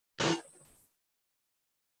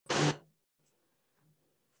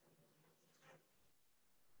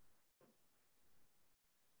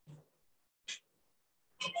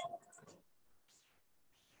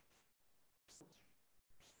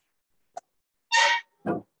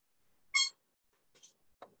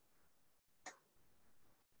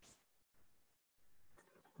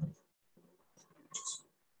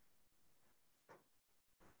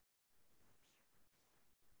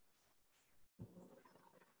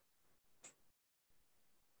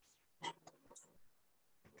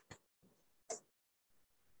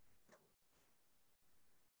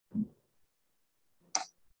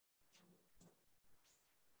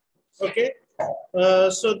Okay.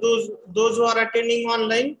 So those who are attending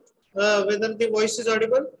online, whether the voice is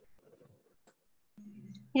audible?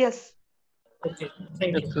 Yes. Okay.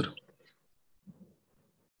 Thank you. Sir.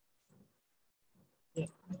 Yeah.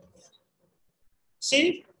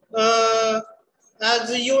 See,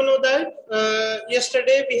 as you know that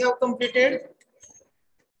yesterday we have completed.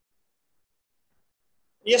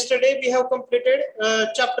 Yesterday we have completed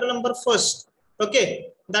chapter number first. Okay,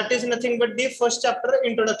 that is nothing but the first chapter,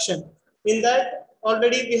 introduction. In that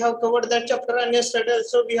already we have covered that chapter, and yesterday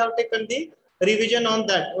also we have taken the revision on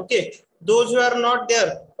that. Okay, those who are not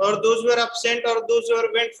there, or those who are absent, or those who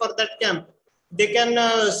are went for that camp, they can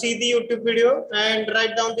see the YouTube video and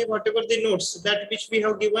write down the whatever the notes that which we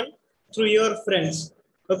have given through your friends.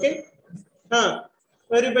 Okay,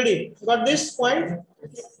 everybody got this point?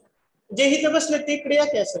 जे हित बसले तिकडे या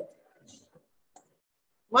की sir.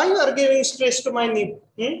 Why you are giving stress to my knee?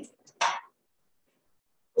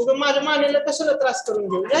 उगा माझ्या मानेला कशाला त्रास करून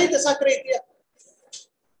घेऊ? या इथं साखर येते.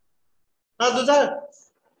 हा दुधा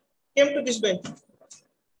came to this bench.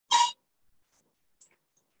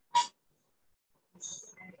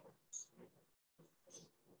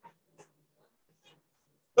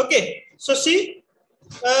 Okay, so see,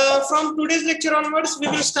 from today's lecture onwards, we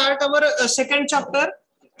will start our second chapter,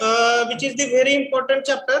 which is the very important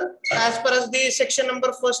chapter as far as the section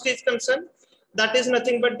number first is concerned. That is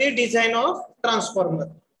nothing but the design of transformer.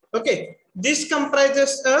 Okay, this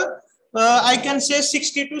comprises I can say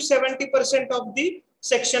 60 to 70% of the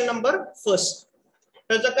section number first.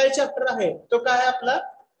 त्याचा काय chapter आहे तो काय आपला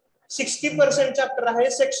 60% chapter आहे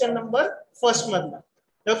section number first मधला.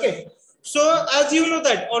 Okay, so as you know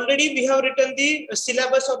that already we have written the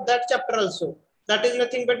syllabus of that chapter also. That is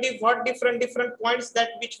nothing but the what different points that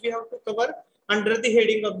which we have to cover under the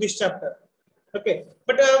heading of this chapter. Okay,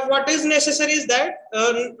 but what is necessary is that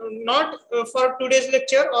not for today's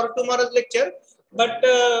lecture or tomorrow's lecture, but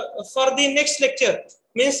for the next lecture,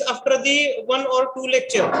 means after the 1 or 2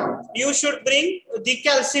 lecture, you should bring the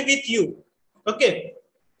calci with you. Okay,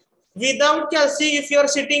 without calci, if you are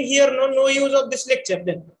sitting here, no use of this lecture.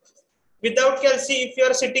 Then without calci, if you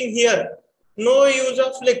are sitting here, no use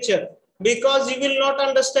of lecture, because you will not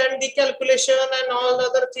understand the calculation and all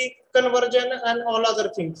other things, conversion and all other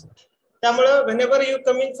things. Whenever you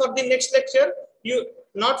come in for the next lecture, you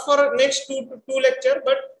not for next two lecture,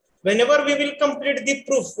 but whenever we will complete the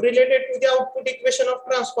proof related to the output equation of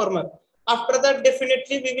transformer, after that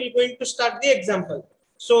definitely we will going to start the example.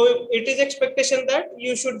 So it is expectation that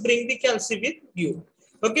you should bring the calci with you.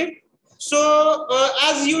 Okay, so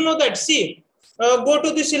as you know that, see, go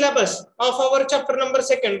to the syllabus of our chapter number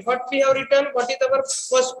second. What we have written, what is our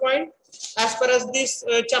first point as far as this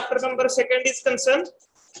chapter number second is concerned?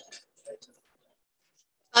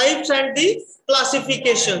 Types and the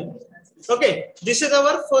classification. Okay, this is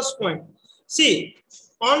our first point. See,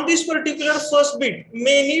 on this particular first bit,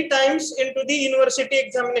 many times into the university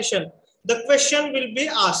examination, the question will be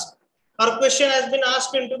asked, or question has been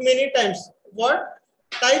asked into many times. What?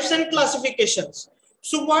 Types and classifications.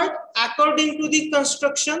 So what? According to the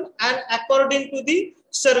construction and according to the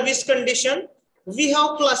service condition, we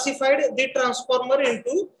have classified the transformer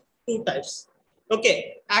into 2 types.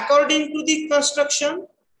 Okay, according to the construction,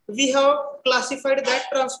 we have classified that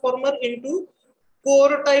transformer into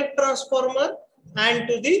core type transformer and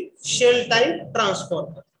to the shell type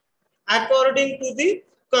transformer according to the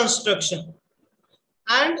construction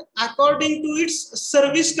and according to its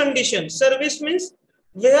service condition. Service means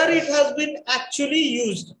where it has been actually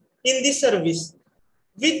used in the service.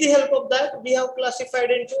 With the help of that, we have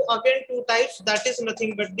classified into again 2 types, that is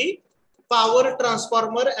nothing but the power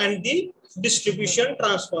transformer and the distribution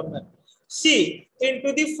transformer. See,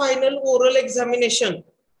 into the final oral examination,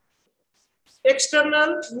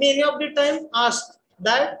 external many of the time asked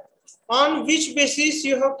that on which basis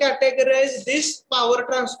you have categorized this power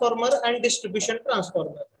transformer and distribution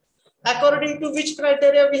transformer. According to which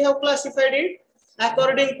criteria we have classified it?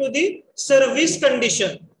 According to the service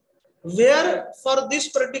condition, where for this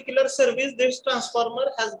particular service this transformer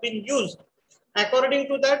has been used. According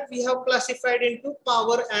to that, we have classified into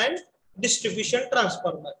power and distribution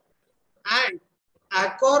transformer. And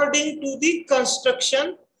according to the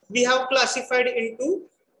construction, we have classified into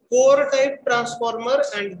core type transformer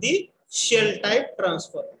and the shell type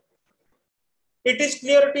transformer. It is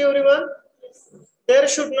clear to everyone? There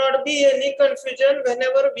should not be any confusion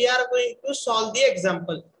whenever we are going to solve the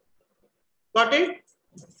example. Got it?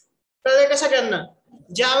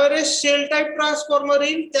 Shell type transformer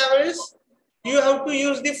in you have to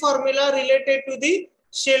use the formula related to the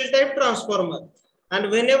shell type transformer. And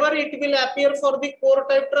whenever it will appear for the core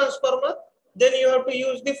type transformer, then you have to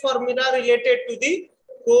use the formula related to the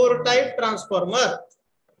core type transformer.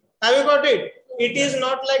 Have you got it? It is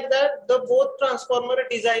not like that. The both transformer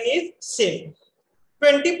design is same.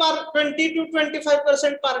 20 to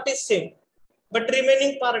 25% part is same, but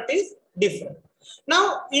remaining part is different.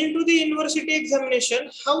 Now into the university examination,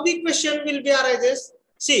 how the question will be arises?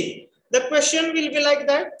 See, the question will be like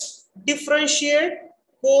that: differentiate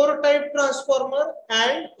core type transformer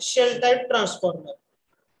and shell type transformer.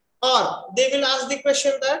 Or they will ask the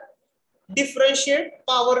question that differentiate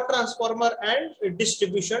power transformer and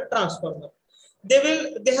distribution transformer.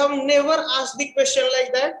 They have never asked the question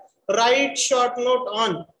like that. Write short note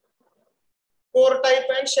on core type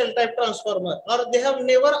and shell type transformer, or they have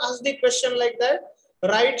never asked the question like that.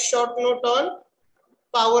 Write short note on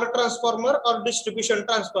power transformer or distribution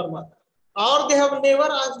transformer, or they have never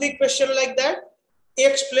asked the question like that.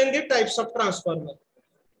 Explain the types of transformer.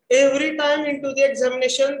 Every time into the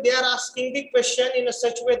examination, they are asking the question in a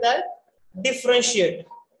such way that differentiate.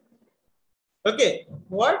 Okay,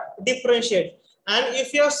 what? Differentiate. And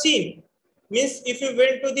if you have seen, means if you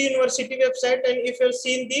went to the university website and if you have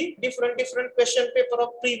seen the different question paper of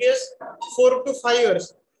previous 4 to 5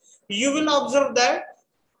 years, you will observe that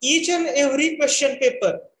each and every question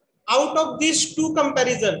paper, out of these two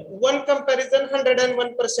comparison, one comparison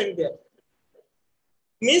 101% there.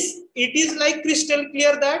 Means it is like crystal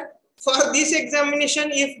clear that for this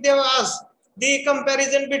examination, if they ask the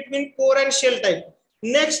comparison between core and shell type,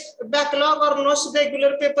 next backlog or most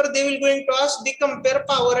regular paper, they will going to ask the compare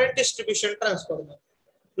power and distribution transformer.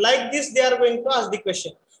 Like this, they are going to ask the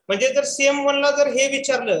question. म्हणजे जर same वनला जर हे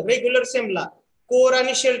विचारलं regular Semla core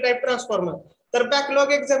आणि shell type transformer, तर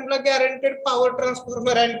backlog एक्झामला guaranteed power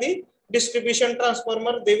transformer and the distribution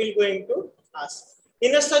transformer they will going to ask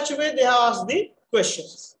in a such way they have asked the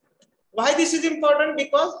questions. Why this is important?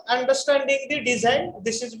 Because understanding the design,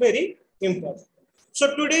 this is very important. So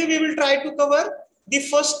today we will try to cover the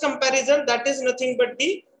first comparison, that is nothing but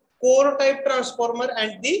the core type transformer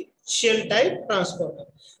and the shell type transformer.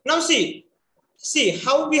 Now see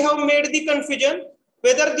how we have made the confusion,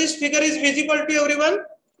 whether this figure is visible to everyone.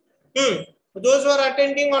 Those who are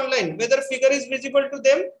attending online, whether figure is visible to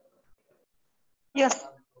them? Yes.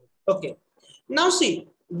 Okay. Now see,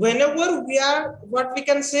 whenever we are, what we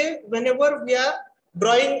can say, whenever we are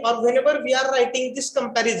drawing or whenever we are writing this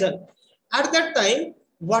comparison, at that time,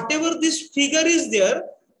 whatever this figure is there,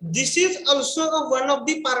 this is also one of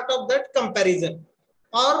the part of that comparison,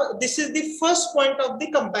 or this is the first point of the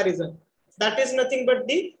comparison. That is nothing but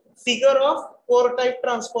the figure of core type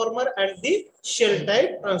transformer and the shell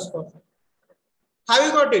type transformer. Have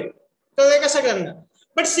you got it?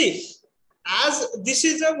 But see, as this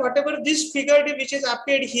is a whatever this figure which is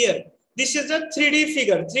appeared here, this is a 3D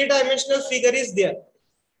figure, 3-dimensional figure is there.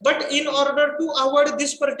 But in order to avoid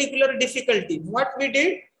this particular difficulty, what we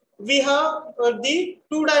did, we have the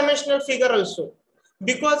 2-dimensional figure also,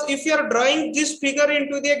 because if you are drawing this figure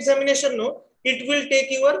into the examination, no, it will take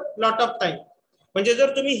your lot of time. म्हणजे जर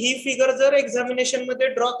तुम्ही ही figure जर examination मध्ये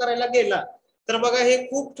draw करायला गेला तर बघा हे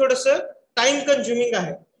खूप थोडस टाइम कंझ्युमिंग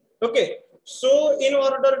आहे. Okay, so in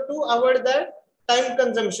order to avoid that time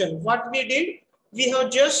consumption, what we did, we have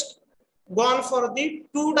just gone for the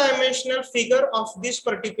 2-dimensional figure of this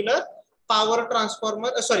particular power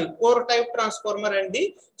transformer, core type transformer and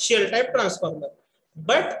the shell type transformer.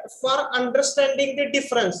 But for understanding the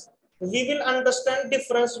difference, we will understand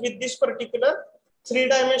difference with this particular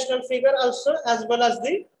 3-dimensional figure also, as well as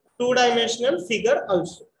the 2-dimensional figure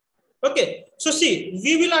also. Okay, so see,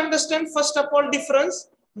 we will understand first of all difference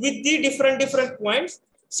with the different points.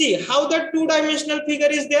 See how that 2-dimensional figure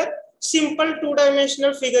is there. Simple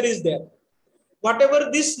 2-dimensional figure is there. Whatever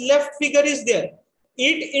this left figure is there,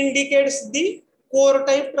 it indicates the core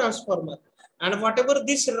type transformer, and whatever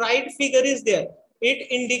this right figure is there, it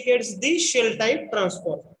indicates the shell type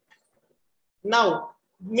transformer. Now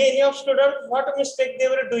many of students, what mistake they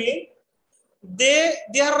were doing,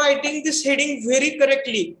 they are writing this heading very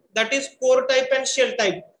correctly, that is core type and shell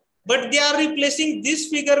type, but they are replacing this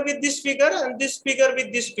figure with this figure and this figure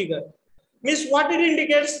with this figure. Means what it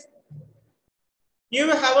indicates, you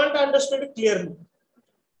haven't understood it clearly.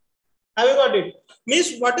 Have you got it?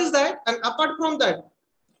 Means what is that? And apart from that,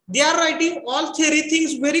 they are writing all theory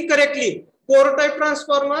things very correctly. Core type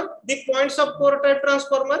transformer, the points of core type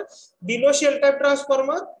transformer, below shell type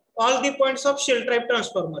transformer, all the points of shell type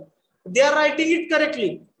transformer. They are writing it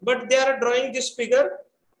correctly, but they are drawing this figure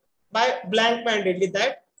by blank mindedly,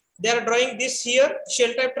 that they are drawing this here,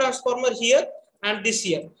 shell type transformer here, and this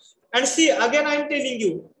here. And see, again I am telling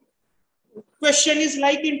you, question is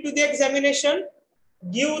like into the examination,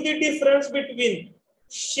 give the difference between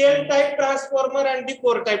shell type transformer and the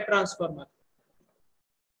core type transformer.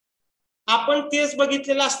 आपण तेच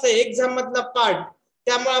बघितलेलं असतं exam मधला part.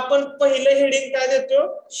 त्यामुळे आपण पहिलं heading काय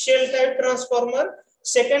देतो, shell type transformer.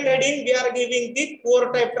 Second heading we are giving the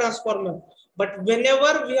core type transformer. But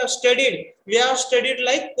whenever we have studied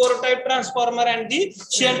like core type transformer and the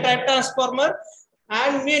shell type transformer.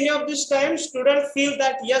 And many of this time students feel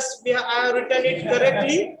that yes, I have written it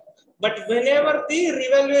correctly. But whenever the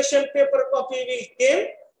revaluation paper copy will came,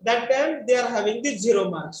 that time they are having the 0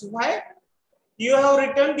 marks. Why? You have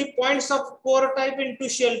written the points of core type into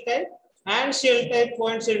shell type and shell type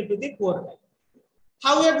points into the core type.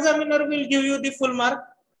 How examiner will give you the full mark?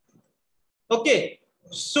 Okay.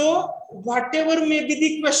 So whatever may be the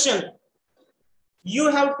question, you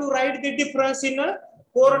have to write the difference in a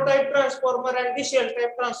core type transformer and the shell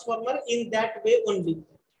type transformer in that way only.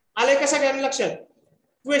 आले का सगळ्यांना लक्षात?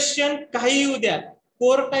 Question काही येऊ द्या,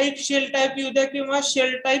 core type shell type येऊ द्या किंवा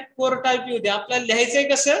शेल टाइप कोर टाइप येऊ द्या, आपल्याला लिहायचंय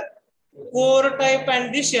कसं, core type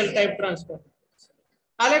and the shell type transformer.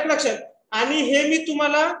 आले का लक्षात? आणि हे मी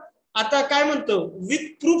तुम्हाला आता काय म्हणतो,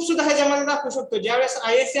 विथ प्रूफ सुद्धा ह्याच्यामध्ये दाखवू शकतो. ज्यावेळेस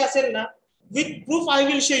आयएससी असेल ना, with proof I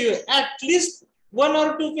will show you at least 1 or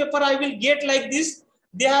 2 paper I will get like this.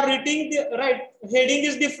 They are writing the right heading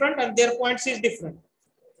is different and their points is different.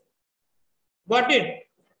 Got it?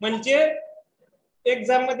 म्हणजे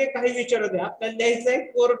exam मध्ये काही विचारू द्या, आपल्याला लिहायचंय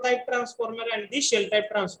core type transformer and the shell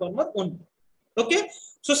type transformer only. Okay,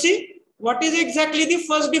 so C what is exactly the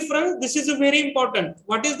first difference. This is very important.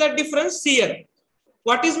 What is that difference? See here.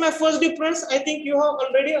 What is my first difference? I think you have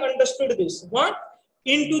already understood this. What?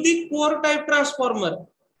 Into the core type transformer,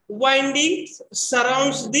 winding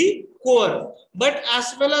surrounds the core, but as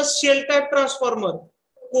well as shell type transformer,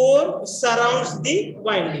 core surrounds the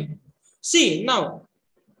winding. See now,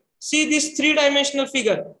 see this 3-dimensional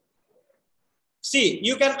figure. See,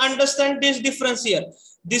 you can understand this difference here.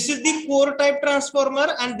 This is the core type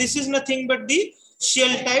transformer and this is nothing but the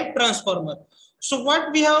shell type transformer. So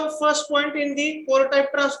what we have first point in the core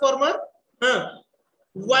type transformer?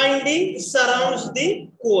 Winding surrounds the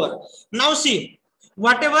core. Now see,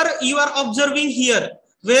 whatever you are observing here,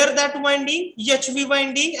 where that winding, HV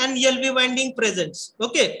winding and LV winding presents.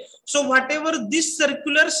 Okay, so whatever this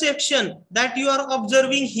circular section that you are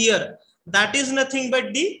observing here, that is nothing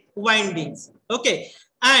but the windings. Okay,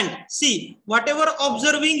 and see, whatever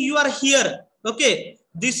observing you are here, okay,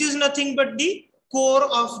 this is nothing but the core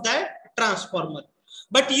of that transformer.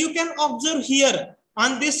 But you can observe here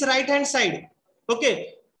on this right hand side.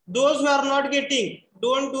 Okay, those who are not getting,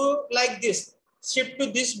 don't do like this, shift to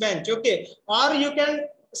this bench. Okay, or you can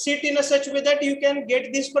sit in a such way that you can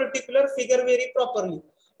get this particular figure very properly.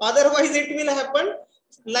 Otherwise it will happen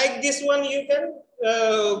like this one, you can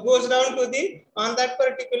goes down to the on that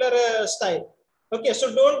particular style. Okay,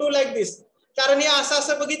 so don't do like this, कारण हे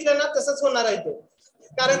असं बघितलं ना तसंच होणार आहे ते,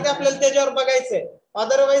 कारण ते आपल्याला त्याच्यावर बघायचंय.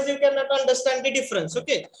 Otherwise you cannot understand the difference.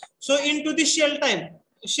 Okay, so into the shell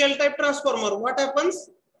type transformer, what happens?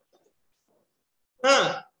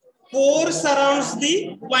 Core surrounds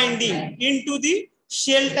the winding into the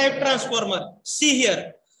shell type transformer. See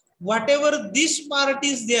here, whatever this part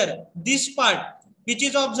is there, this part which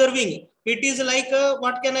is observing, it is like a,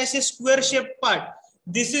 what can I say, square shaped part.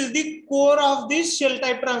 This is the core of this shell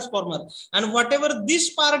type transformer, and whatever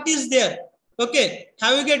this part is there, okay,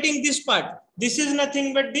 have you getting this part? This is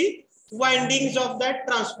nothing but the windings of that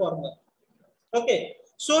transformer. Okay,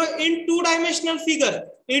 so in 2-dimensional figure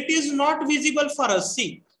it is not visible for us.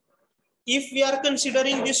 See, if we are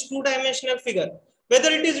considering this 2-dimensional figure, whether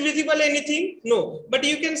it is visible anything, no, but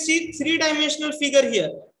you can see 3-dimensional figure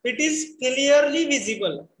here, it is clearly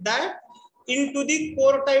visible that into the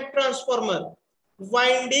core type transformer,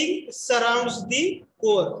 winding surrounds the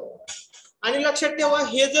core. आणि लक्षात ठेवा,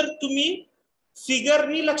 हे जर तुम्ही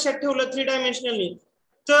फिगरनी लक्षात ठेवलं 3-dimensionally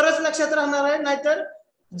तरच लक्षात राहणार आहे, नाहीतर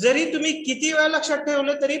जरी तुम्ही किती वेळा लक्षात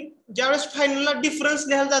ठेवलं तरी ज्यावेळेस फायनलला डिफरन्स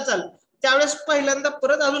लिहायला जाचाल त्यावेळेस पहिल्यांदा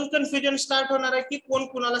परत अजून कन्फ्युजन स्टार्ट होणार आहे की कोण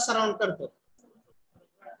कुणाला सराउंड करतो.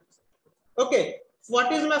 Okay,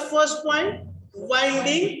 what is my first point?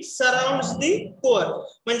 Winding surrounds the core.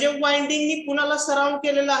 म्हणजे वाइंडिंगनी कुणाला सराउंड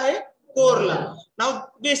केलेला आहे? Korla. Now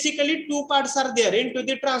basically 2 parts are there into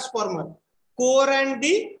the transformer, core and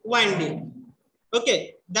the winding.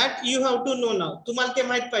 Okay, that you have to know now. तुम्हाला ते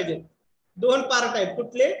माहित पाहिजे. 2 part आहेत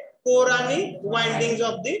कुठले? कोर आणि windings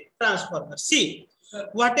of the transformer. C,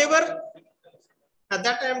 whatever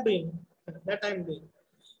that I am doing,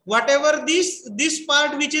 whatever this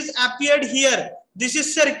part which is appeared here, this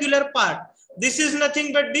is circular part, this is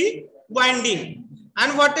nothing but the winding,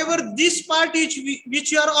 and whatever this part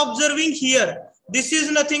which you are observing here, this is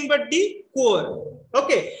nothing but the core.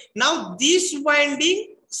 Okay, now this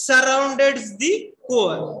winding surrounded the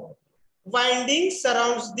core. winding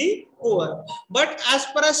surrounds the core. But as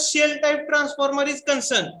far as shell type transformer is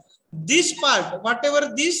concerned, this part,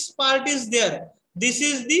 whatever this part is there, this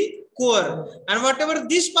is the core, and whatever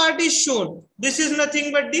this part is shown, this is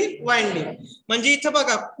nothing but the winding. म्हणजे इथं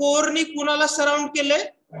बघा कोरनी कुणाला surround केलंय,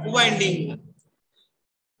 winding.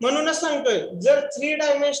 म्हणूनच सांगतोय जर 3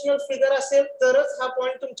 dimensional figure असेल तरच हा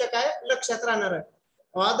पॉइंट तुमच्या काय लक्षात राहणार आहे.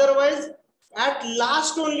 Otherwise at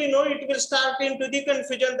last only no it will start into the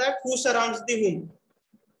confusion that who surrounds the whom.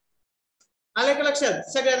 आले का लक्षात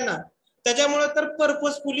सगळ्यांना? त्याच्यामुळे तर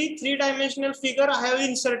purposefully 3 dimensional figure I have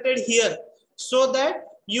inserted here so that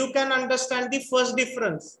you can understand the first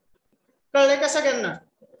difference. कळले का सगळ्यांना?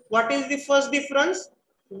 What is the first difference?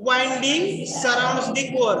 Winding surrounds the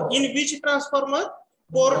core. In which transformer?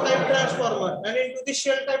 Core type transformer. And into the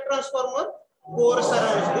shell type transformer, core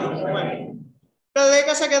surrounds the winding. कळले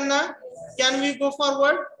का सगळ्यांना? Can we go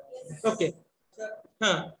forward? Okay.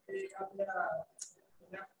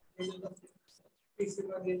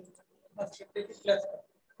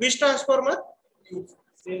 Which transformer?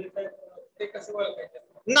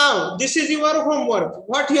 Now this is your homework.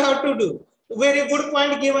 What you have to do? Very good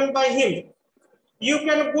point given by him. You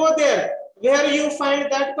can go there where you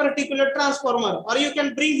find that particular transformer, or you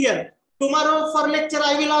can bring here. Tomorrow for lecture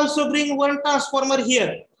I will also bring one transformer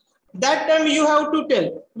here. That time you have to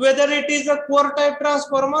tell whether it is a core type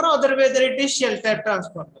transformer or whether it is shell type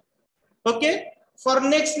transformer. Okay. For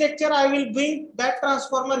next lecture I will bring that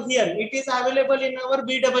transformer here. It is available in our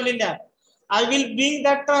BEE lab. I will bring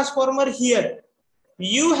that transformer here.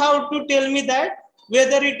 You have to tell me that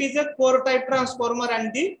whether it is a core type transformer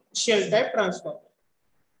and the shell type transformer.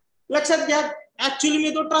 लक्षात घ्या, actually मी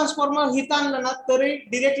तो transformer हित आणला ना तरी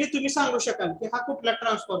directly तुम्ही सांगू शकाल की हा कुठला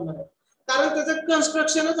ट्रान्सफॉर्मर आहे, कारण त्याचं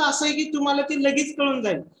कन्स्ट्रक्शनच असं आहे की तुम्हाला ते लगेच कळून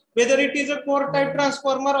जाईल whether it is a core type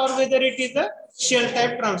transformer और whether it is a shell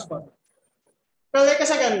type transformer. कळलंय का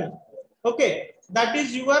सगळ्यांना? Okay, that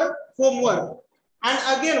is your homework. And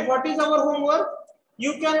again what is our homework?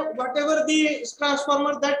 You can whatever the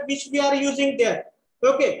transformer that which we are using there,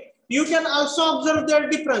 okay, you can also observe their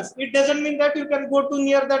difference. It doesn't mean that you can go to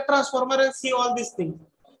near that transformer and see all these things,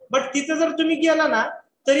 but तिथे जर तुम्ही गेला ना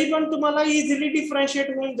तरी पण तुम्हाला easily differentiate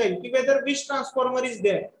होऊन जाईल की whether which transformer is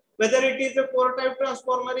there, whether it is a core type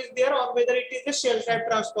transformer is there or whether it is a shell type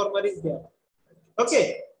transformer is there. Okay,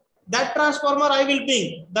 that transformer I will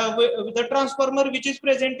bring, the transformer which is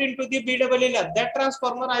present into the BEE lab, that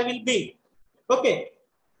transformer I will bring. Okay,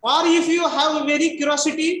 or if you have very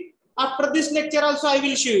curiosity, after this lecture also I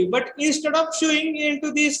will show you, but instead of showing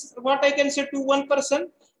into this what I can say to one person,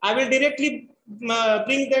 I will directly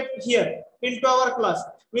bring that here into our class.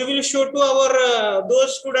 We will show to our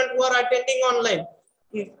those students who are attending online.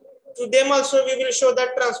 To them also we will show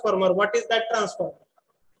that transformer. What is that transformer?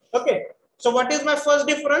 Okay, so what is my first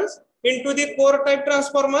difference? Into the core type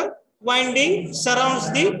transformer, winding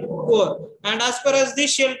surrounds the core, and as far as the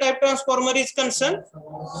shell type transformer is concerned,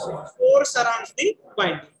 core surrounds the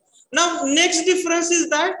winding. Now next difference is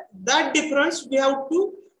that difference we have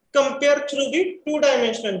to compare through the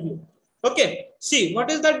 2-dimensional view. Okay, see what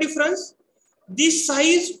is that difference? The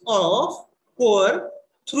size of core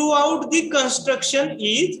throughout the construction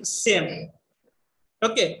is same.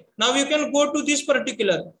 Okay, now you can go to this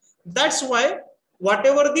particular. That's why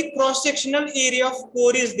whatever the cross-sectional area of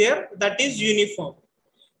core is there, that is uniform.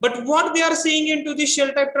 But what they are saying into the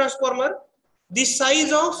shell type transformer, the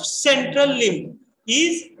size of central limb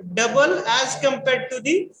is double as compared to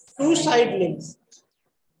the 2 side limbs.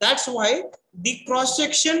 That's why the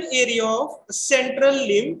cross-section area of central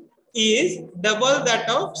limb is double that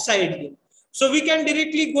of side limb. So we can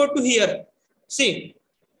directly go to here. See,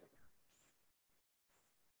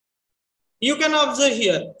 you can observe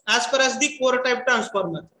here, as far as the core type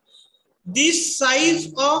transformer, the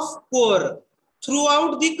size of core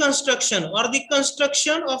throughout the construction or the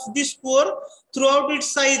construction of this core throughout its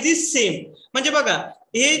size is same. म्हणजे बघा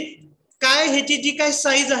हे काय ह्याची जी काय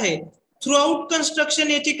size आहे throughout construction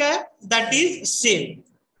याची काय, that is same.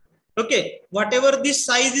 Okay, whatever this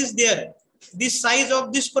size is there, the size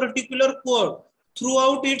of this particular core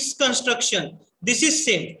throughout its construction, this is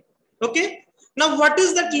same. Okay, now what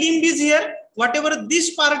is that limb is here? Whatever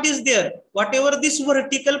this part is there, whatever this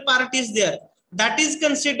vertical part is there, that is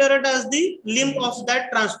considered as the limb of that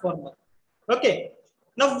transformer. Okay,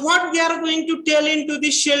 now what we are going to tell into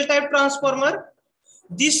the shell type transformer,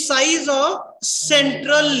 the size of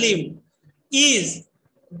central limb is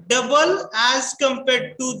double as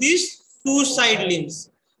compared to these 2 side limbs.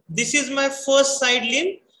 This is my first side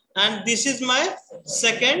limb and this is my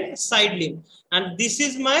second side limb and this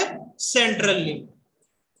is my central limb.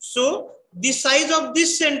 So the size of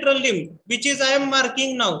this central limb, which is I am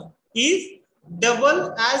marking now, is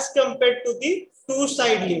double as compared to the two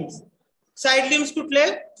side limbs. Side limbs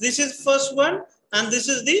kutle? This is first one and this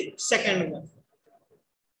is the second one.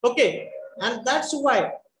 Okay, and that's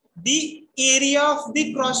why the area of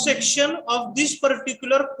the cross section of this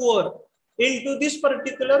particular core into this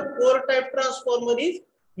particular core type transformer is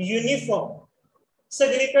uniform.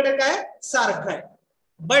 सगळीकडे काय सारखं आहे.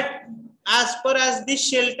 But as per as the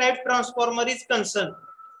shell type transformer is concerned,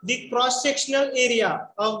 the cross sectional area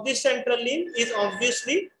of the central limb is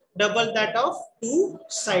obviously double that of two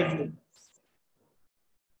side limb.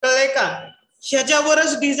 कळले का?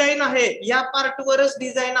 ह्याच्यावरच design आहे, या part वरच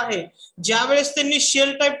design आहे. ज्या वेळेस त्यांनी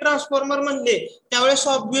शेल टाइप ट्रान्सफॉर्मर म्हणले त्यावेळेस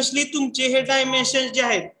ऑब्वियसली तुमचे हे डायमेन्शन जे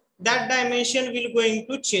आहेत that dimension will going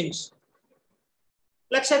to change.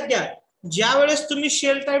 लक्षात घ्या, ज्या वेळेस तुम्ही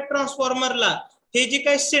शेल टाइप ट्रान्सफॉर्मरला हे जे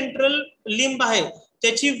काही सेंट्रल लिंब आहे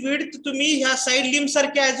त्याची विड्थ तुम्ही ह्या साइड लिंब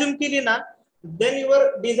सारखी अज्युम केली ना, then your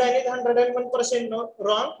design is 101%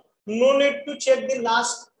 wrong. No need to check the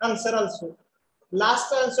last answer also.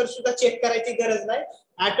 Last answer सुद्धा चेक करायची गरज नाही,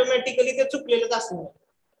 ऑटोमॅटिकली ते चुकलेलंच असणार.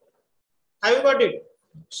 Have you got it?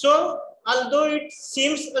 So although it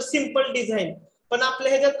seems a simple design, पण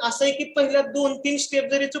आपल्या ह्याच्यात असं आहे की पहिल्या 2-3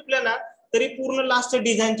 स्टेप जरी चुकल्या ना तरी पूर्ण लास्ट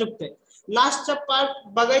डिझाइन चुकते. लास्टचा पार्ट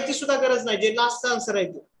बघायची सुद्धा गरज नाही, जे लास्टचा आन्सर आहे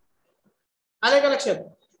ते. आले का लक्षात?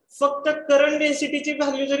 फक्त करंट डेन्सिटीची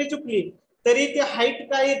व्हॅल्यू जरी चुकली तरी ते हाईट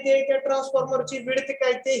काय येते, त्या ट्रान्सफॉर्मरची विड्थ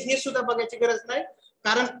काय येते हे सुद्धा बघायची गरज नाही,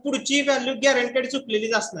 कारण पुढची व्हॅल्यू गॅरंटेड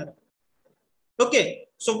चुकलेलीच असणार. Okay,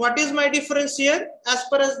 so what is my difference here as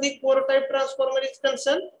per as the core type transformer is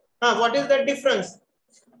concern? What is that difference?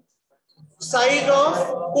 Size of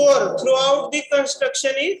core throughout the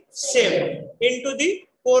construction is same into the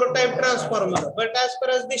core type transformer, but as per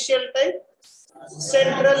as the shell type,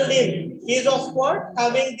 central limb is of what?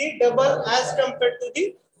 Having the double as compared to the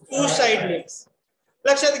two side limbs.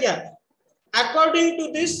 लक्षात घ्या, according to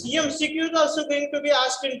this MCQ is also going to be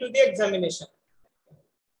asked into the examination.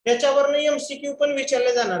 याच्यावरनं MCQ पण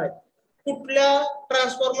विचारले जाणार आहे. कुठल्या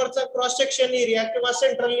ट्रान्सफॉर्मरचा cross section area किंवा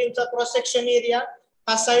central लिंबचा cross section area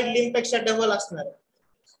हा side limb पेक्षा डबल असणार आहे.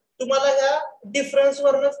 तुम्हाला ह्या डिफरन्स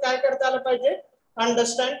वरच काय करता आलं पाहिजे,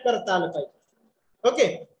 अंडरस्टँड करता आलं पाहिजे. Okay,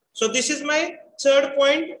 so this is my third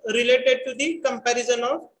point related to the comparison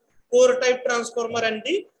of core type transformer and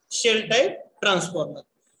the shell type transformer.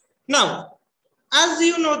 Now as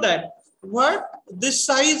you know that what the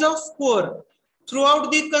size of core throughout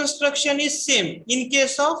the construction is same in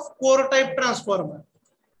case of core type transformer,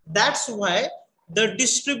 that's why the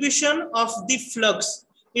distribution of the flux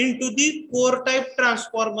into the core type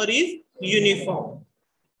transformer is uniform.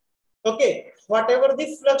 Okay, whatever the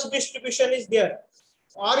flux distribution is there,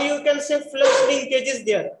 or you can say flux linkage is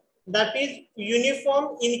there, that is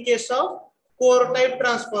uniform in case of core type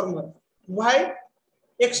transformer. Why?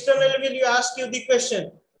 External will you ask you the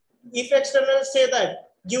question. If external say that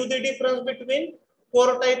give the difference between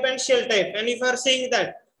core type and shell type, and if you are saying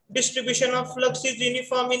that distribution of flux is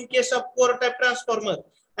uniform in case of core type transformer,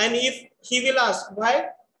 and if he will ask why,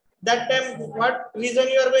 that time what reason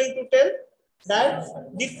you are going to tell? That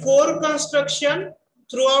the core construction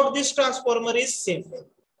throughout this transformer is same.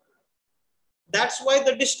 That's why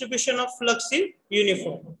the distribution of flux is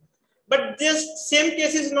uniform. But this same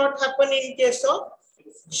case is not happen in case of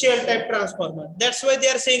shell type transformer. That's why they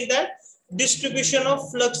are saying that distribution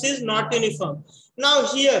of flux is not uniform. Now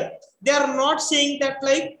here they are not saying that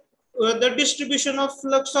like the distribution of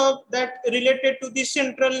flux of that related to the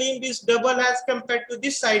central limb is double as compared to the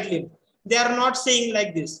side limb. They are not saying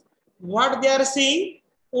like this. What they are saying,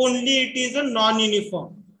 only it is a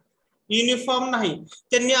non-uniform. Uniform नाही.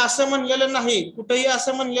 त्यांनी असं म्हणलेलं नाही, कुठेही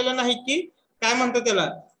असं म्हणलेलं नाही की काय म्हणतात त्याला.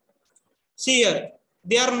 See here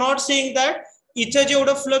they are not saying that इथं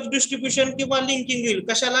जेवढं फ्लक्स डिस्ट्रीब्युशन किंवा लिंकिंग होईल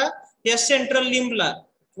कशाला, या central Limbala,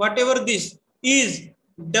 what ever this is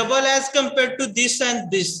double as compared to this and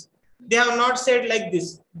this. They have not said like this.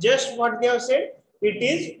 Just what they have said, it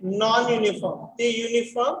is non-uniform. ते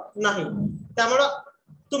uniform नाही. त्यामुळे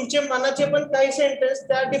तुमचे मनाचे पण काही सेंटेन्स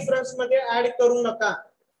त्या डिफरन्स मध्ये ऍड करू नका.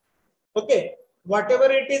 Okay, what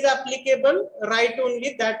ever it is applicable, right only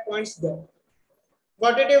that points there.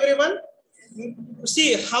 Got it everyone? See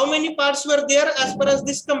how many parts were there as far as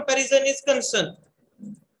this comparison is concerned.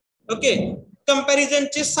 Okay, comparison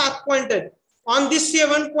चे 7 point आहेत. On this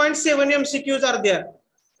 7.7 MCQs are there.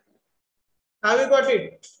 Have you got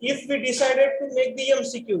it? If we decided to make the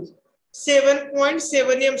MCQs,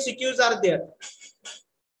 7.7 MCQs are there.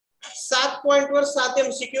 7 point were 7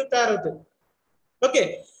 MCQ तयार होते. Okay,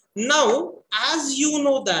 now as you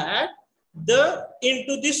know that the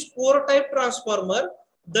into this core type transformer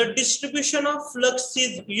the distribution of flux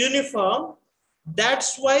is uniform,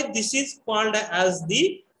 That's why this is called as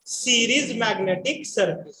the series magnetic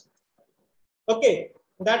circuit. Okay,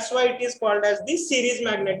 that's why it is called as the series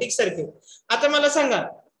magnetic circuit. आता मला सांगा,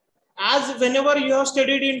 as whenever you have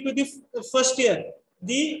studied into the first year,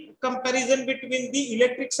 the comparison between the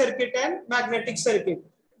electric circuit and magnetic circuit,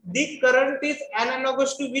 the current is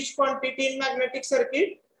analogous to which quantity in magnetic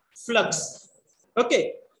circuit? Flux.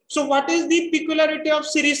 Okay, so what is the peculiarity of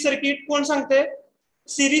series circuit? कोण सांगते?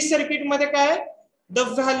 Series circuit मध्ये काय? The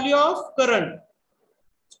value of current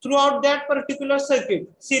throughout that particular circuit,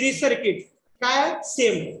 series circuit, काय?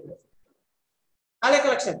 Same. आले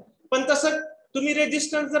का लक्षात? पण तसं तुम्ही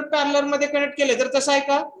रेजिस्टन्स जर पॅरलल मध्ये कनेक्ट केले तर तसं आहे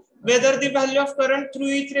का? Whether the value of current through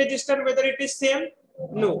each resistor, whether it is same?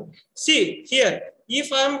 No. See here,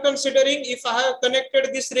 if I am considering, if I have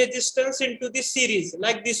connected this resistance into this series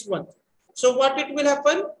like this one, so what it will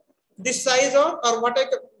happen? The size of or what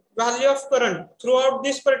value of current throughout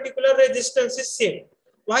this particular resistance is same.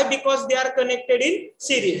 Why? Because they are connected in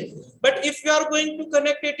series. But if you are going to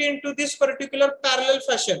connect it into this particular parallel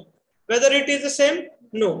fashion, whether it is the same?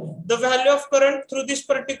 No. The value of current through this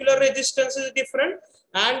particular resistance is different,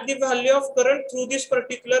 and the value of current through this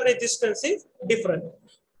particular resistance is different.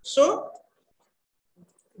 So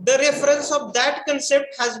the reference of that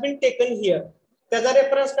concept has been taken here. त्याचा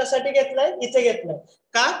reference कशासाठी घेतलाय? इथे घेतलाय.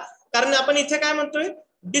 का? कारण आपण इथे काय म्हणतोय?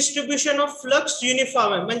 डिस्ट्रीब्युशन ऑफ फ्लक्स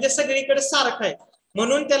युनिफॉर्म आहे, म्हणजे सगळीकडे सारखं आहे.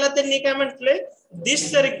 म्हणून त्याला त्यांनी काय म्हटले?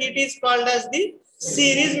 This circuit is called as the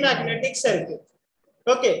series magnetic circuit.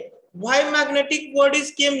 Okay, why magnetic word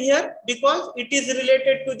is came here? Because it is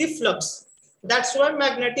related to the flux. That's why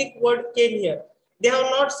magnetic word came here. They have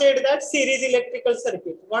not said that series electrical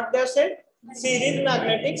circuit. What they have said? Series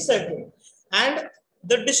magnetic circuit. And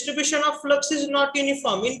the distribution of flux is not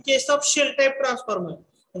uniform in case of shell type transformer.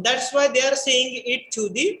 That's why they are saying it to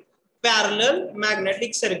the parallel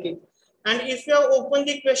magnetic circuit. And if you have opened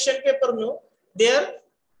the question paper, no, there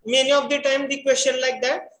many of the time the question like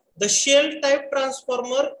that, the shell type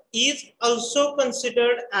transformer is also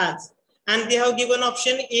considered as, and they have given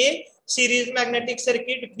option A, series magnetic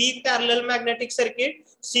circuit, B, parallel magnetic circuit,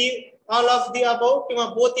 C, all of the above,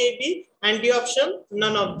 both A, B, and D option,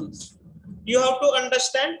 none of these. You have to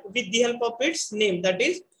understand with the help of its name, that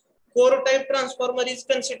is core type transformer is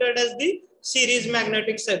considered as the series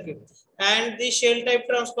magnetic circuit, and the shell type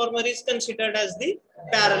transformer is considered as the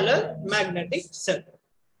parallel magnetic circuit.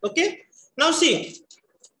 Okay, now see,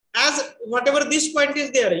 as whatever this point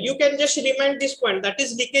is there, you can just remind this point, that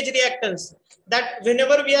is leakage reactance, that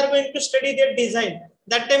whenever we are going to study their design,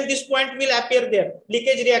 that time this point will appear there,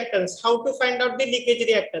 leakage reactance, how to find out the leakage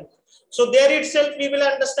reactance. So there itself we will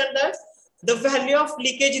understand that the value of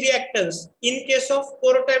leakage reactance in case of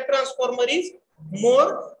core type transformer is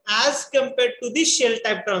more as compared to the shell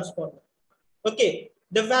type transformer. Okay,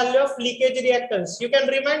 the value of leakage reactance, you can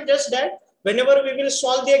remind just that whenever we will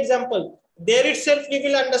solve the example, there itself we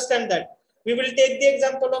will understand that. We will take the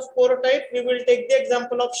example of core type, we will take the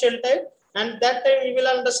example of shell type, and that time we will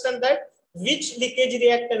understand that which leakage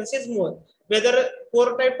reactance is more, whether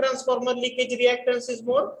core type transformer leakage reactance is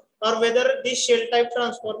more, or whether the shell type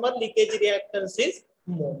transformer leakage reactance is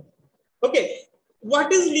more. Okay,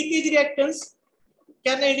 what is leakage reactance?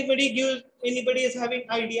 Can anybody give, anybody is having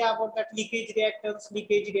idea about that leakage reactance,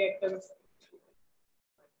 leakage reactance?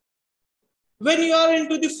 When you are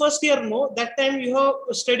into the first year, no, that time you have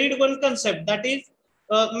studied one concept, that is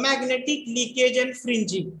magnetic leakage and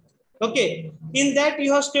fringing. Okay, in that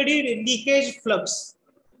you have studied leakage flux.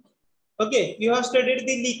 Okay, you have studied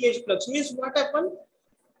the leakage flux. Means what happened?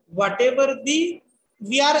 Whatever the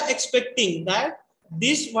we are expecting that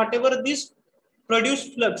this whatever this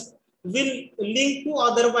produced flux will link to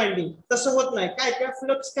other winding. तसं होत नाही. काय काय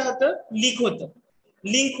flux काय होतं? Leak होतं.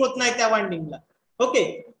 Link होत नाही त्या वाइंडिंगला.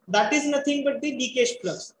 Okay, that is nothing but the leakage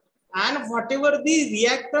flux, and whatever the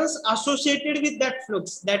reactance associated with that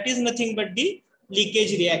flux, that is nothing but the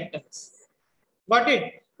leakage reactance. Got it?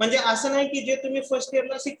 म्हणजे असं नाही की जे तुम्ही फर्स्ट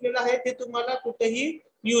इयरला शिकलेलं आहे ते तुम्हाला कुठेही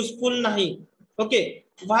युजफुल नाही. Okay,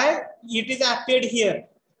 why it is ऍप्टेड here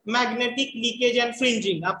magnetic leakage and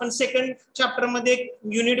fringing. आपण सेकंड चॅप्टर मध्ये एक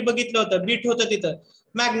युनिट बघितलं होतं, बीट होतं तिथं,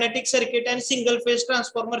 magnetic circuit and single phase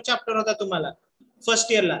transformer chapter होता तुम्हाला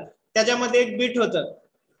फर्स्ट इयरला. त्याच्यामध्ये एक बीट होतं,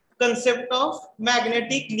 concept of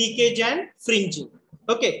magnetic leakage and fringing.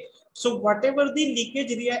 Okay, so whatever the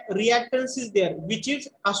leakage reactance is there which is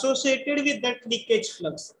associated with that leakage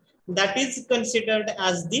flux, that is considered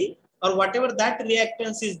as the, or whatever that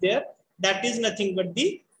reactance is there, that is nothing but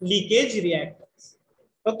the leakage reactance.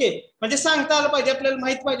 Okay, म्हणजे सांगता आलं पाहिजे, आपल्याला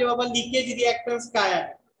माहित पाहिजे बाबा leakage reactance काय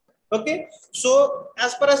आहे. Okay, so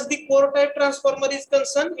as far as the core type transformer is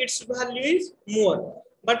concerned, its value is more.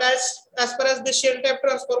 but as far as the shell type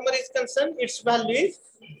transformer is concerned, its value is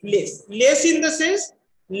less. Less in the sense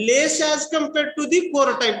less as compared to the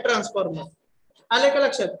core type transformer. आले का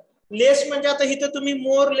लक्षात? Less म्हणजे आता इथं तुम्ही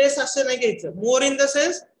more less असं नाही घ्यायचं. मोर in the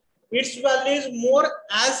sense its value is more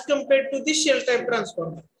as compared to the shell type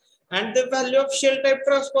transformer, and the value of shell type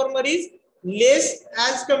transformer is less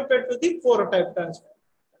as compared to the core type transformer.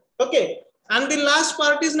 Okay, and the last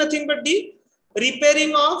part is nothing but the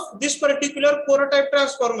repairing of this particular core type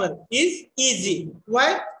transformer is easy. Why?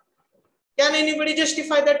 Can anybody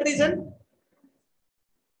justify that reason?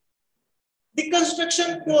 The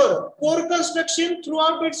construction core construction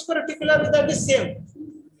throughout its particular that is same.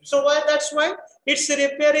 So why? That's why its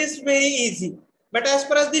repair is very easy. But as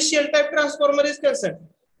far as the shell type transformer is concerned,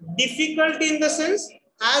 difficult in the sense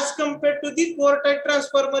as compared to the core type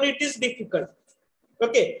transformer, it is difficult.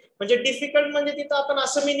 Okay, म्हणजे difficult म्हणजे तिथं आपण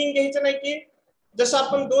असं meaning घ्यायचं नाही की जसं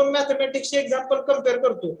आपण दोन मॅथमॅटिक्सचे एक्झाम्पल कम्पेअर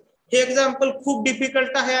करतो, हे एक्झाम्पल खूप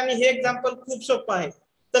डिफिकल्ट आहे आणि हे एक्झाम्पल खूप सोपं आहे,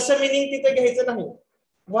 तसं मीनिंग तिथे घ्यायचं नाही.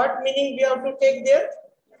 What meaning we have to take there?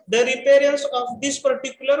 The repairs of this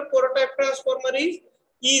particular core type transformer is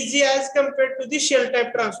easy as compared to the shell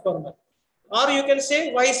type transformer, or you can say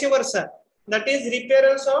vice versa. That is,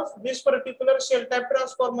 repairs of this particular shell type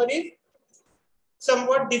transformer is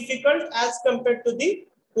somewhat difficult as compared to the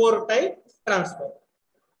core type transformer.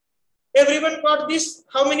 Everyone got this?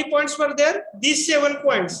 How many points were there? These 7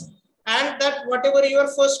 points, and that whatever your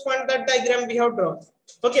first point, that diagram we have drawn.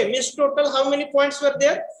 Okay, means total how many points were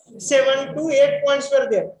there? 7 to 8 points were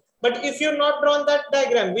there. But if you not drawn that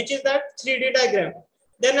diagram, which is that 3D diagram,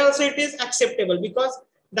 then also it is acceptable because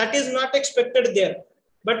that is not expected there.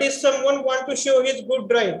 But if someone want to show his good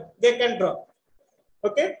drawing, they can draw.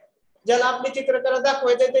 Okay, ज्याला आपली चित्रकला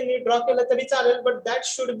दाखवायचं त्यांनी draw केलं तरी चालेल, but that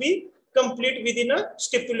should be complete within a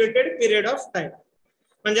stipulated period of time.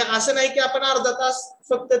 म्हणजे असं नाही की आपण अर्धा तास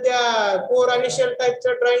फक्त त्या कोर आणि शेल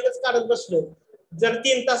टाईपचं ड्रॉइंगच काढत बसलो, जर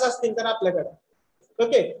 3 तास असतील तर आपल्याकडे.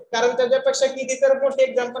 ओके, कारण त्याच्यापेक्षा किती तर मोठे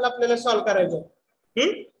एक्झाम्पल आपल्याला सॉल्व्ह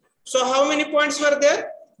करायचे. सो how many points were there?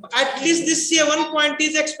 At least this 7 point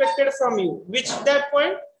is expected from you. Which that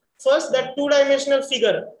point? First, that 2-dimensional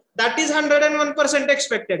figure. That is 101%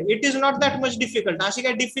 expected. It is not that much difficult. अशी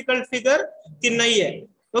काय difficult figure ती नाही आहे.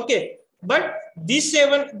 Okay, but these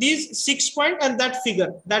 6 point and that figure,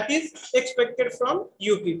 that is expected from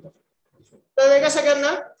you people. तर का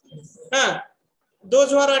सगळ्यांना? हा,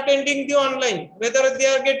 those who are attending the online, whether they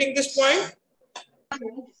are getting this point?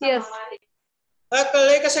 Yes.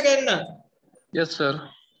 कळलंय का सगळ्यांना? Yes, sir.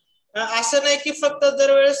 असं नाही की फक्त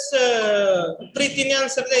दरवेळेस प्रीतीने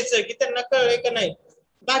आन्सर द्यायचं की त्यांना कळलंय का नाही.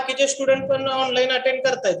 बाकीचे स्टुडंट पण ऑनलाईन अटेंड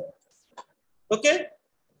करतायत. Okay,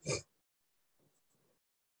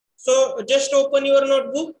 so just open your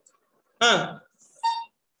notebook. हा,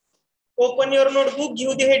 open your notebook,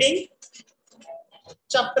 give the heading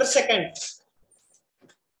chapter 2,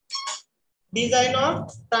 design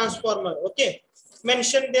of transformer. Okay,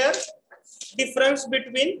 mention there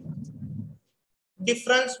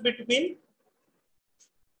difference between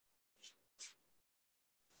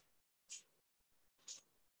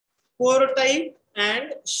core type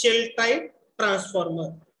and shell type transformer.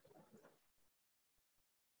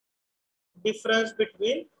 Difference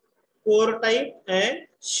between core type and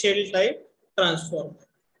shell type transformer.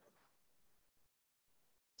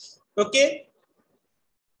 Okay,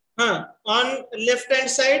 on left hand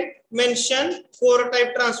side mention core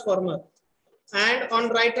type transformer, and on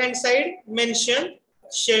right hand side mention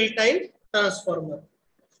shell type transformer.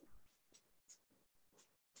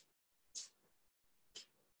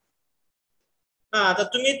 आता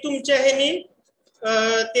तुम्ही तुमच्या ह्यानी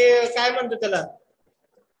ते काय म्हणतो त्याला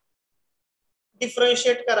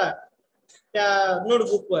differentiate करा त्या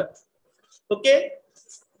नोटबुक वर. ओके,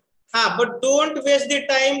 हा, but don't waste the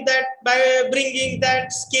time that by bringing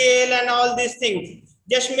that scale and all these things.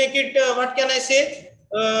 Just make it what can I say,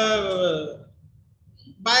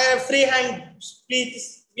 by free hand,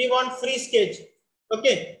 please. We want free sketch.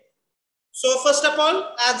 Okay, so first of all,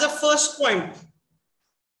 as a first point,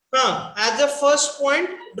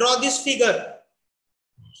 draw this figure.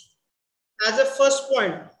 As a first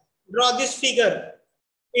point, draw this figure.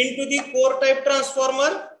 Into the core type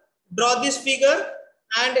transformer, draw this figure,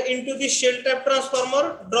 and into the shell type transformer,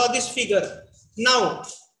 draw this figure. Now,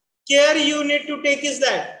 care you need to take is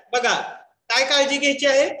that, बघा काय काळजी घ्यायची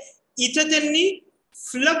आहे, इथे त्यांनी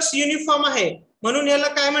flux uniform आहे म्हणून याला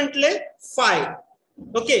काय म्हटले, फाय.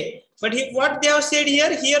 Okay, but what they have said here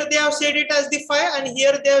they have said it as the phi, and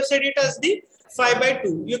here they have said it as the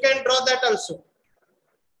phi/2. You can draw that also.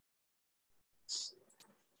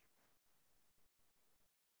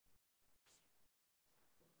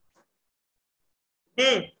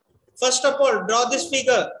 First of all, draw this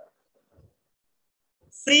figure.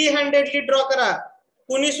 Free handedly draw करा.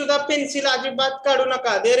 कुणी सुद्धा pencil अजिबात काढू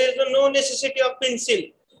नका. There is no necessity of pencil.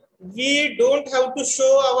 We don't have to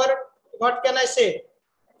show our what can I से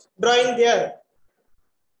drawing there.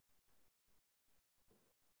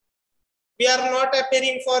 We are not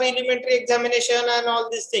appearing for elementary examination and all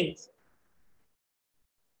these things.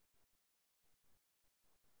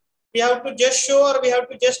 We have to just show, or we have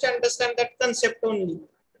to just understand that concept only.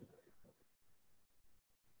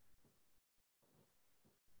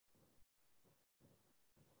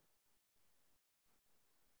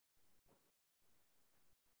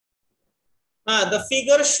 The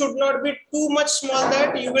figure should not be too much small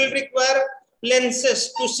that you will require lenses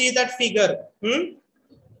to see that figure.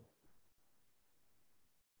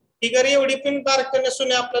 Figure एवढी पण बारक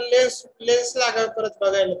नसून आपला lens लागाव परत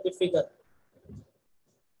बघायला ते figure.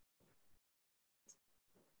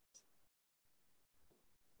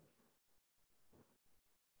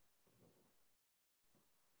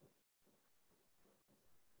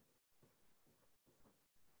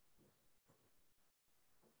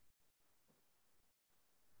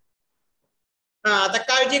 आता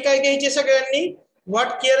काळजी काय घ्यायची सगळ्यांनी. What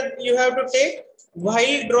care you have to take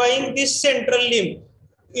while drawing this central limb.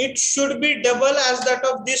 It should be double as that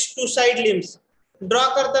of this to side limbs. Draw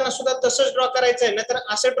करताना सुद्धा तसंच ड्रॉ करायचं आहे. नाहीतर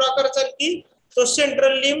असं ड्रॉ करायचं की तो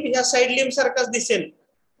सेंट्रल लिम्ब ह्या साइड लिम्ब सारखाच दिसेल.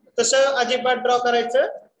 तसं अजिबात ड्रॉ करायचं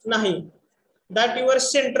नाही. That your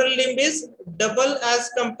central limb is double as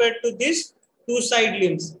compared to this to side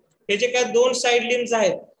limbs. हे जे काय दोन साइड लिम्स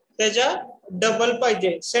आहेत त्याच्या डबल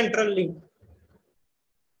पाहिजे central limb.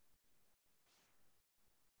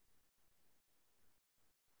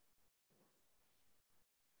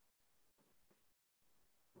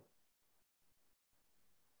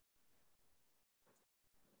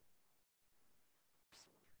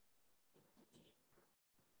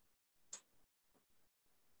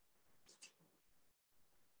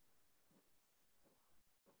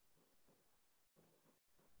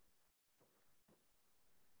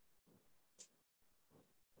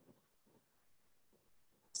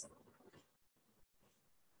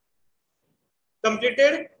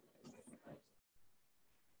 Completed?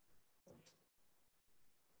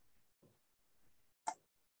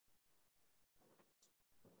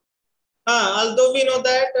 Although we know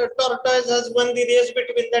that tortoise has won the race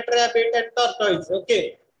between that rabbit and tortoise,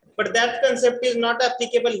 okay, but that concept is not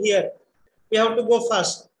applicable here. We have to go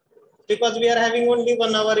fast because we are having only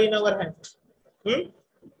 1 hour in our hand.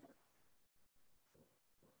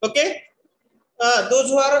 Okay, those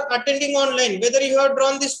who are attending online, whether you have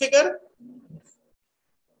drawn this figure,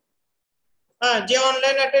 J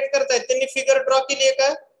online attend करतायत त्यांनी figure draw केली आहे का?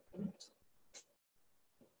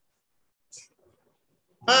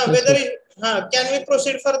 whether can we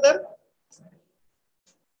proceed further?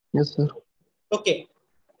 Yes sir. Okay,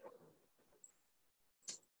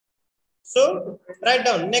 so write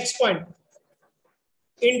down next point.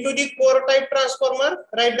 Into the core type transformer,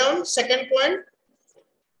 write down second point,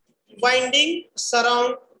 winding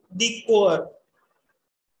surround the core.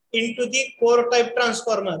 Into the core type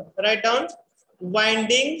transformer, write down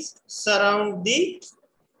windings surround the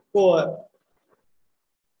core.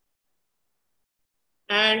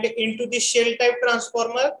 And into the shell type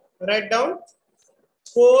transformer, write down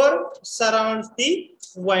core surrounds the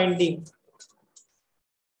winding.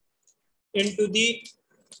 Into the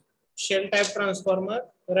shell type transformer,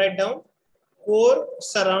 write down core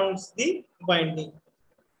surrounds the winding.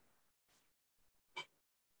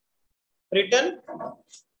 Written.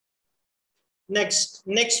 Next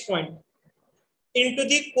point. Into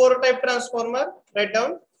the core type transformer, write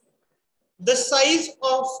down the size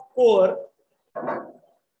of core.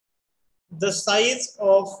 The size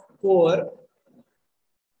of core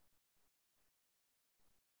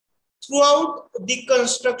throughout the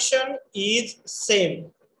construction is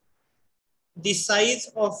same. The size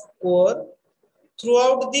of core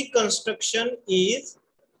throughout the construction is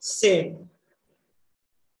same.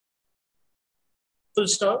 Full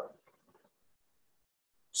stop.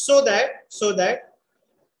 So that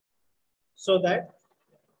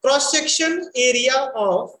cross section area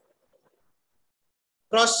of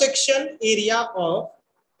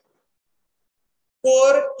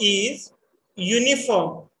core is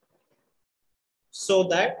uniform. So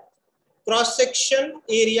that cross section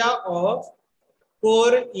area of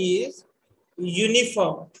core is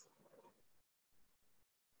uniform.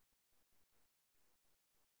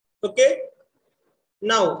 Okay.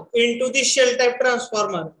 Now into the shell type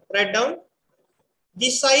transformer, write down the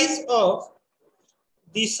size of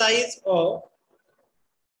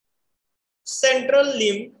central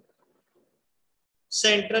limb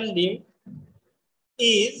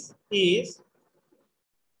is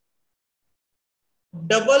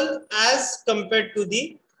double as compared to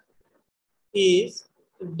the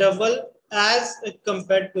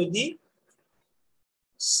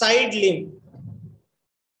side limb.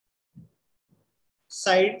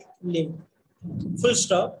 Full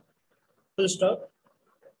stop.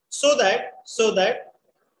 So that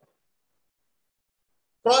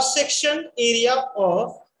cross section area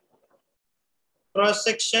of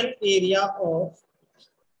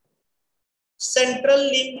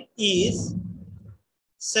central limb is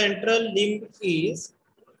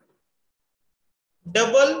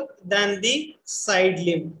double than the side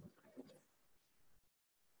limb.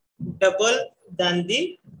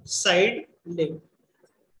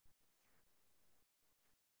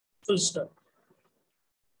 Full stop.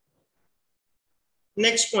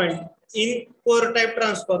 Next point, in core type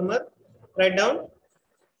transformer, write down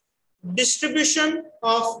distribution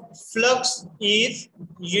of flux is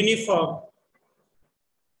uniform.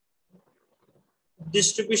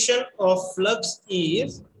 Distribution of flux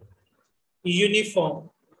is uniform.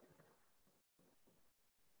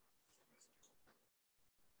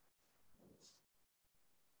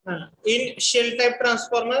 In shell type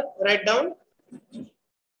transformer, write down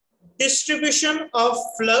distribution of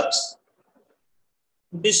flux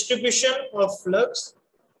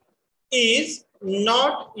is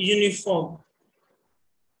not uniform.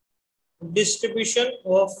 Distribution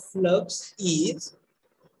of flux is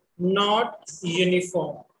not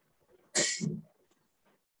uniform.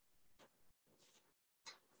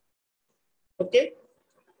 Okay.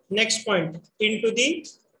 Next point, into the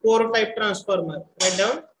core type transformer, write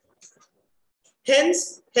down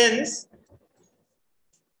hence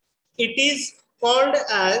it is called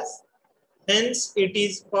as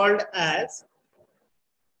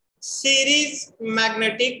series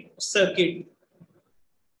magnetic circuit.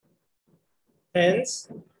 Hence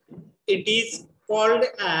it is called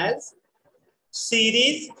as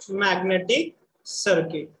series magnetic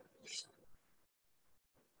circuit.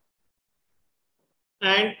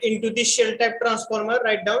 And into the shell type transformer,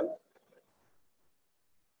 write down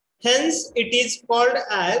hence it is called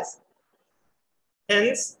as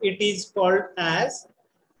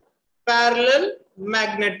parallel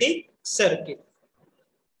magnetic circuit.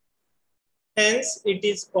 Hence it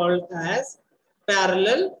is called as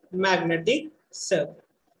parallel magnetic circuit.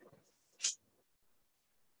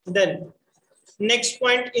 Then next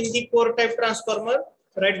point, in the core type transformer,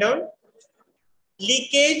 write down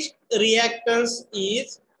leakage reactance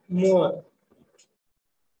is more.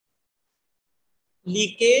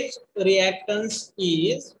 Leakage reactance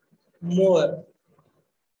is more.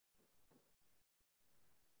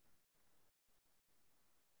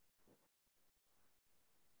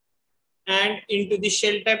 And into the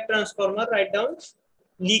shell type transformer, write down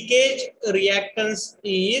leakage reactance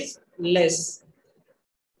is less.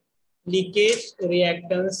 Leakage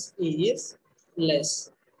reactance is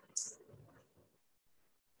less.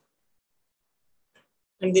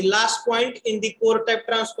 And the last point, in the core type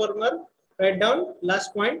transformer, write down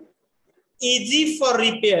last point, easy for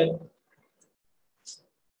repair.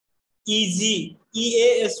 Easy,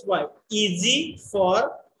 EASY, easy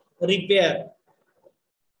for repair.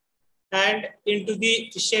 And into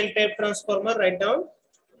the shell type transformer, write down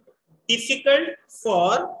difficult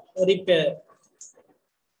for repair.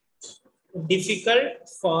 Difficult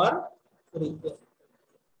for repair.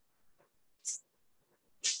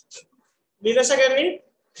 Lihat सगळ्यांनी?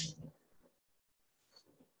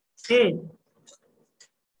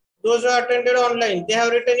 Those who attended online, they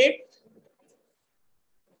have written it.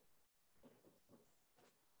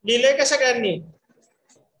 लिहिले का सगळ्यांनी?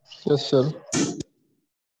 Yes, sir.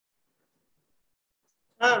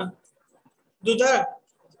 Dudha,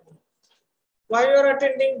 why you are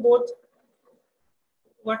attending both?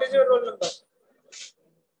 What is your roll number?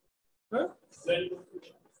 Why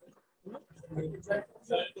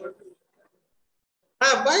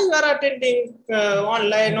you are attending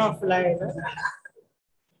online, offline?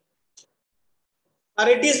 Or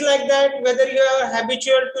it is like that, whether you are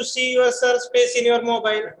habitual to see your sir's face in your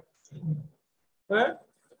mobile?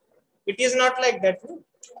 It is not like that.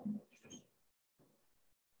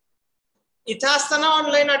 इथं असताना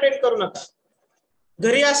online attend करू नका.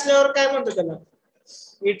 घरी असल्यावर काय म्हणतो त्याला,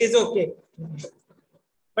 it is okay.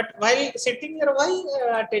 But while sitting here, why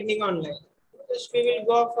attending online? Just we will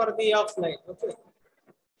go for the offline. Okay.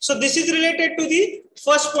 So this is related to the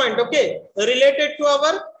first point. Okay, related to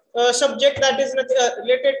our subject, that is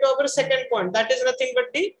related to our second point, that is nothing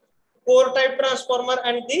but the core type transformer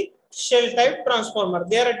and the shell type transformer.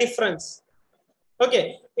 They are a difference.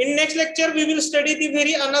 Okay, in next lecture we will study the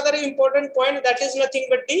very another important point, that is nothing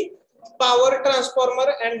but the power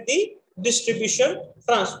transformer and the distribution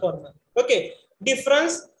transformer. Okay,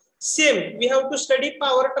 difference same. We have to study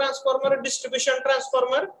power transformer, distribution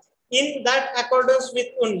transformer in that accordance with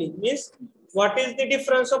only. Means what is the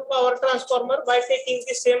difference of power transformer by taking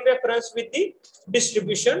the same reference with the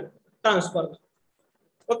distribution transformer.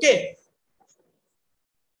 Okay.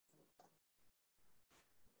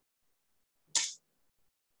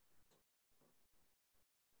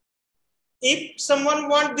 If someone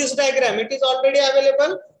want this diagram, it is already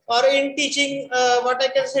available or in teaching, what I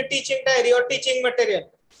can say, teaching diary or teaching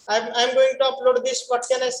material. I'm going to upload this, what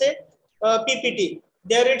can I say, PPT.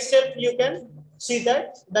 There itself you can see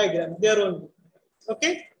that diagram there only.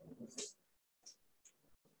 Okay.